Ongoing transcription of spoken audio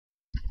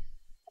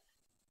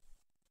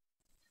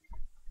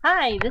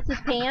Hi, this is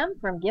Pam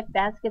from Gift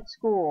Basket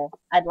School.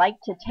 I'd like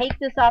to take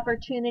this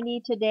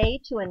opportunity today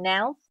to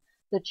announce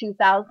the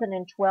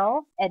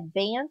 2012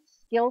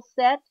 Advanced Skill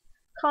Set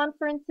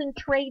Conference and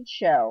Trade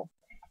Show.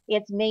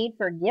 It's made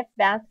for gift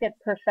basket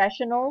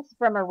professionals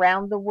from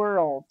around the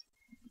world.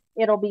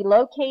 It'll be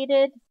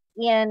located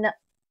in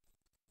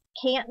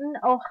Canton,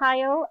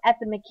 Ohio at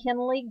the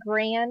McKinley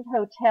Grand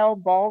Hotel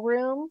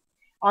Ballroom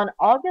on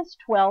August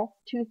 12th,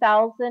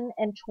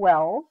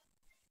 2012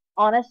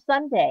 on a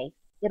Sunday.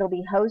 It'll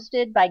be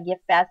hosted by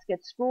Gift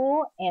Basket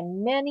School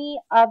and many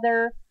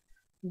other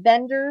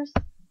vendors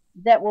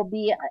that will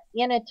be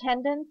in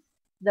attendance.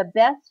 The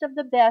best of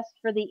the best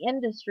for the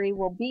industry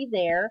will be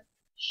there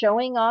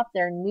showing off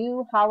their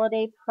new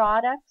holiday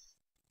products,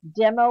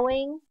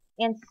 demoing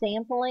and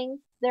sampling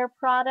their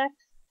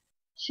products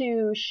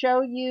to show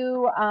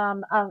you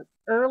an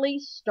early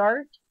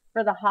start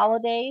for the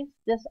holidays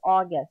this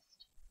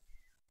August.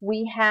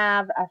 We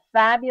have a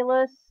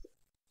fabulous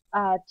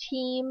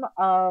team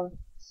of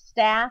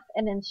staff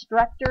and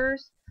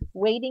instructors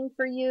waiting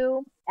for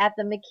you at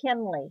the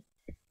McKinley.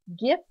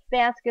 Gift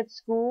Basket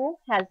School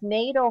has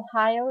made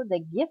Ohio the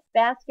gift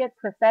basket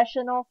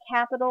professional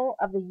capital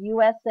of the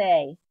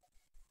USA.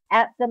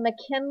 At the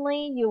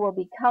McKinley, you will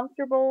be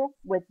comfortable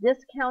with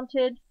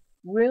discounted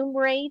room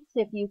rates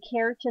if you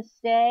care to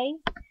stay.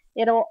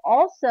 It'll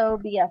also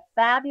be a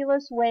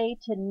fabulous way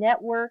to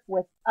network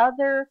with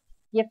other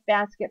gift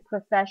basket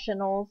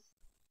professionals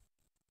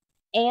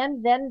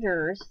and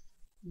vendors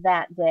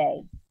that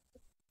day.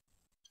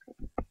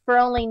 For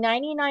only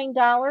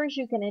 $99,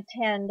 you can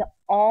attend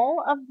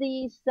all of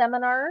the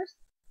seminars,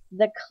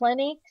 the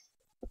clinics,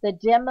 the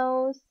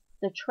demos,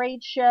 the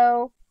trade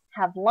show,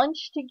 have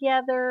lunch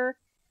together,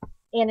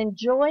 and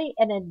enjoy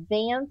an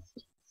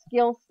advanced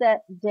skill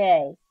set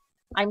day.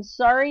 I'm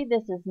sorry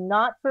this is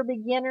not for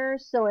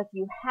beginners, so if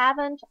you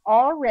haven't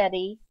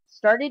already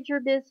started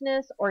your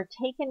business or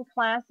taken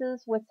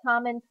classes with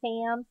Tom and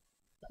Pam,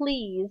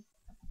 please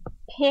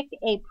pick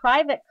a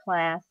private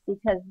class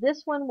because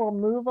this one will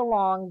move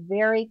along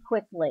very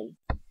quickly.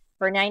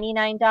 For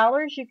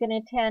 $99, you can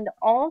attend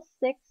all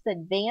 6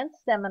 advanced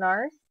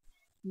seminars.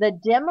 The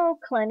demo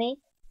clinic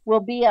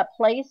will be a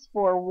place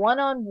for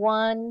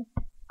one-on-one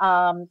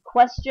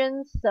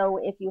questions. So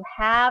if you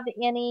have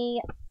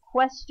any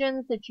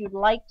questions that you'd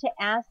like to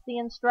ask the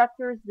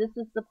instructors, this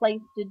is the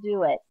place to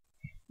do it.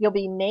 You'll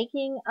be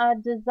making a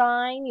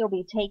design. You'll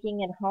be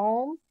taking it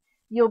home.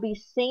 You'll be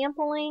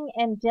sampling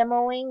and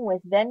demoing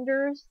with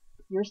vendors.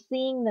 You're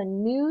seeing the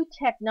new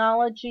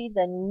technology,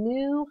 the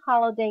new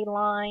holiday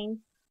line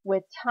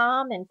with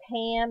Tom and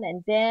Pam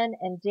and Ben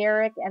and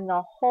Derek and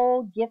the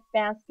whole Gift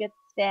Basket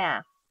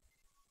staff.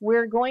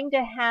 We're going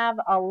to have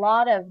a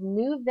lot of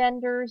new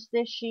vendors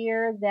this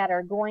year that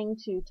are going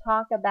to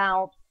talk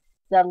about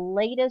the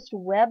latest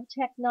web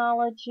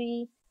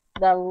technology,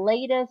 the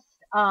latest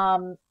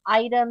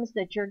items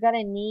that you're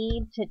going to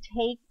need to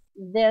take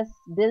this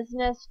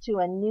business to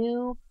a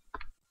new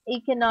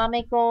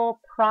economical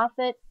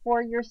profit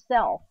for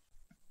yourself.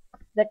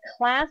 The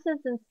classes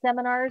and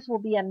seminars will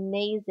be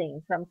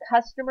amazing, from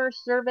customer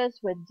service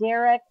with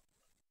Derek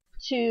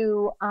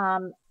to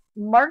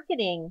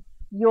marketing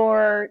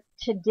your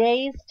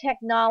today's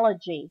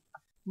technology.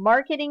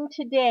 Marketing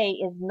today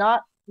is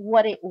not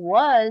what it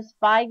was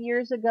 5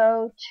 years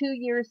ago, 2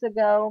 years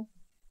ago.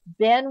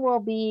 Ben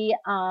will be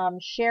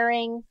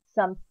sharing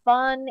some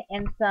fun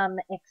and some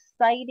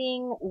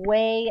exciting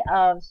way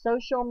of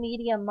social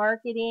media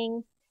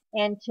marketing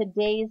and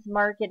today's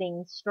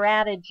marketing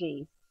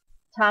strategies.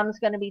 Tom's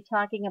going to be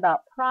talking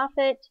about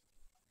profit.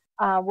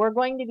 We're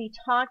going to be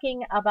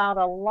talking about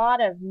a lot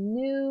of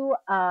new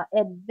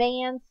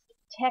advanced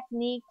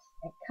techniques,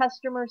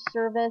 customer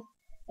service,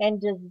 and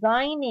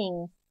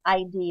designing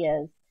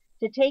ideas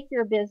to take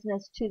your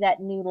business to that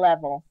new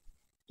level.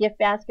 Gift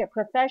Basket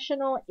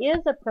Professional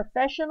is a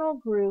professional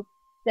group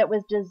that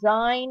was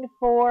designed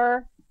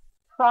for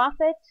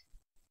profit,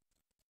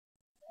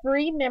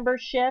 free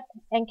membership,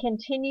 and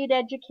continued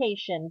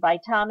education by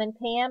Tom and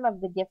Pam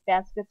of the Gift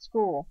Basket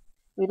School.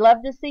 We'd love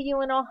to see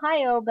you in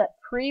Ohio, but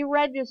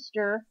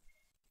pre-register